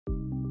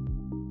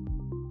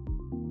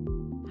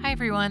Hi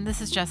everyone,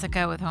 this is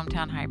Jessica with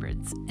Hometown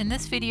Hybrids. In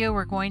this video,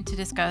 we're going to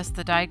discuss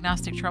the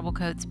diagnostic trouble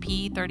codes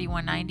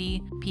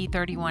P3190,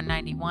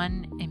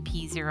 P3191, and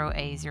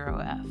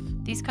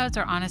P0A0F. These codes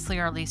are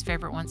honestly our least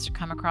favorite ones to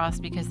come across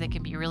because they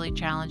can be really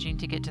challenging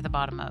to get to the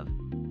bottom of.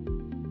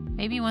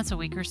 Maybe once a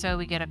week or so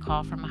we get a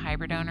call from a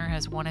hybrid owner who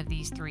has one of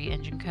these three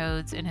engine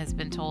codes and has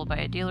been told by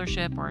a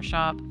dealership or a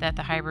shop that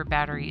the hybrid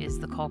battery is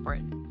the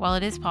culprit. While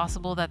it is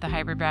possible that the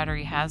hybrid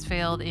battery has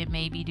failed, it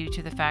may be due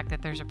to the fact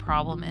that there's a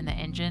problem in the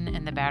engine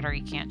and the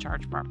battery can't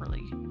charge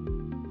properly.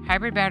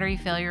 Hybrid battery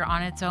failure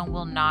on its own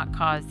will not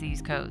cause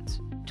these codes.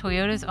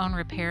 Toyota's own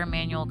repair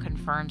manual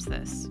confirms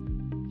this.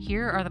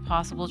 Here are the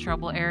possible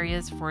trouble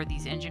areas for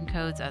these engine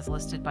codes as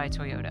listed by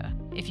Toyota.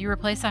 If you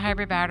replace a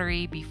hybrid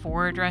battery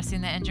before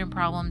addressing the engine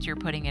problems, you're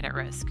putting it at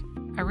risk.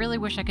 I really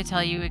wish I could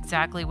tell you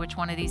exactly which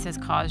one of these has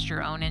caused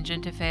your own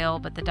engine to fail,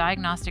 but the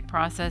diagnostic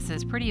process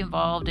is pretty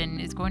involved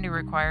and is going to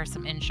require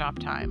some in-shop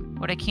time.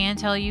 What I can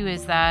tell you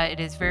is that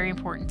it is very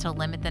important to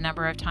limit the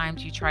number of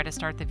times you try to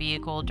start the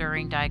vehicle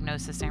during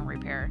diagnosis and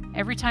repair.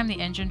 Every time the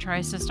engine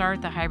tries to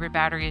start, the hybrid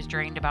battery is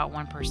drained about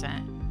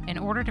 1%. In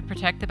order to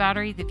protect the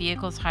battery, the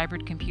vehicle's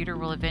hybrid computer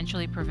will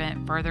eventually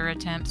prevent further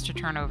attempts to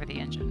turn over the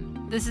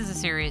engine. This is a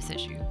serious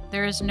issue.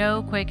 There is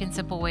no quick and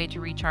simple way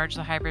to recharge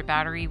the hybrid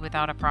battery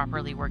without a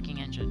properly working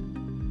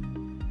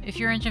engine. If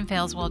your engine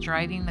fails while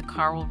driving, the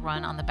car will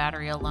run on the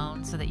battery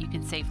alone so that you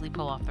can safely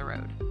pull off the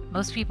road.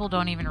 Most people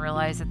don't even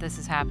realize that this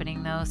is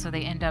happening though, so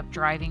they end up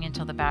driving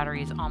until the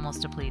battery is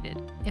almost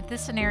depleted. If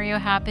this scenario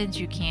happens,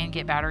 you can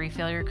get battery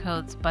failure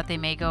codes, but they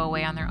may go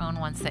away on their own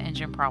once the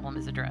engine problem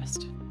is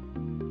addressed.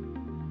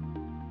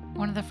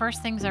 One of the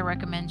first things I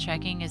recommend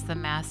checking is the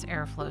mass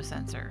airflow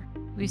sensor.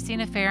 We've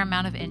seen a fair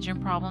amount of engine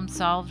problems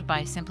solved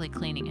by simply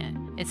cleaning it.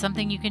 It's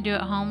something you can do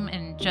at home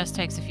and just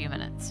takes a few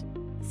minutes.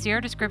 See our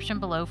description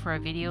below for a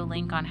video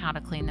link on how to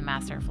clean the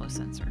mass airflow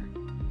sensor.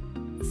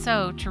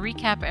 So, to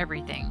recap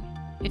everything,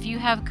 if you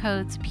have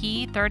codes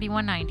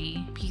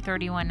P3190,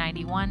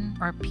 P3191,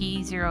 or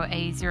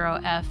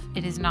P0A0F,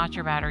 it is not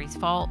your battery's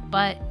fault,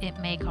 but it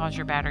may cause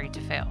your battery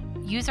to fail.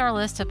 Use our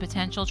list of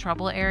potential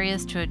trouble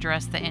areas to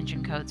address the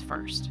engine codes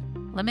first.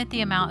 Limit the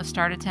amount of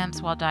start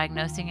attempts while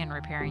diagnosing and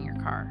repairing your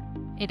car.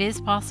 It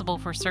is possible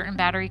for certain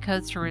battery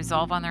codes to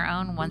resolve on their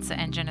own once the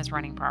engine is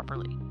running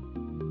properly.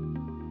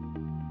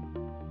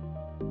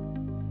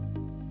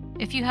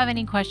 If you have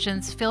any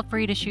questions, feel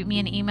free to shoot me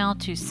an email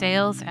to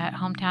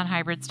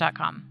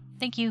sales@hometownhybrids.com.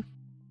 Thank you.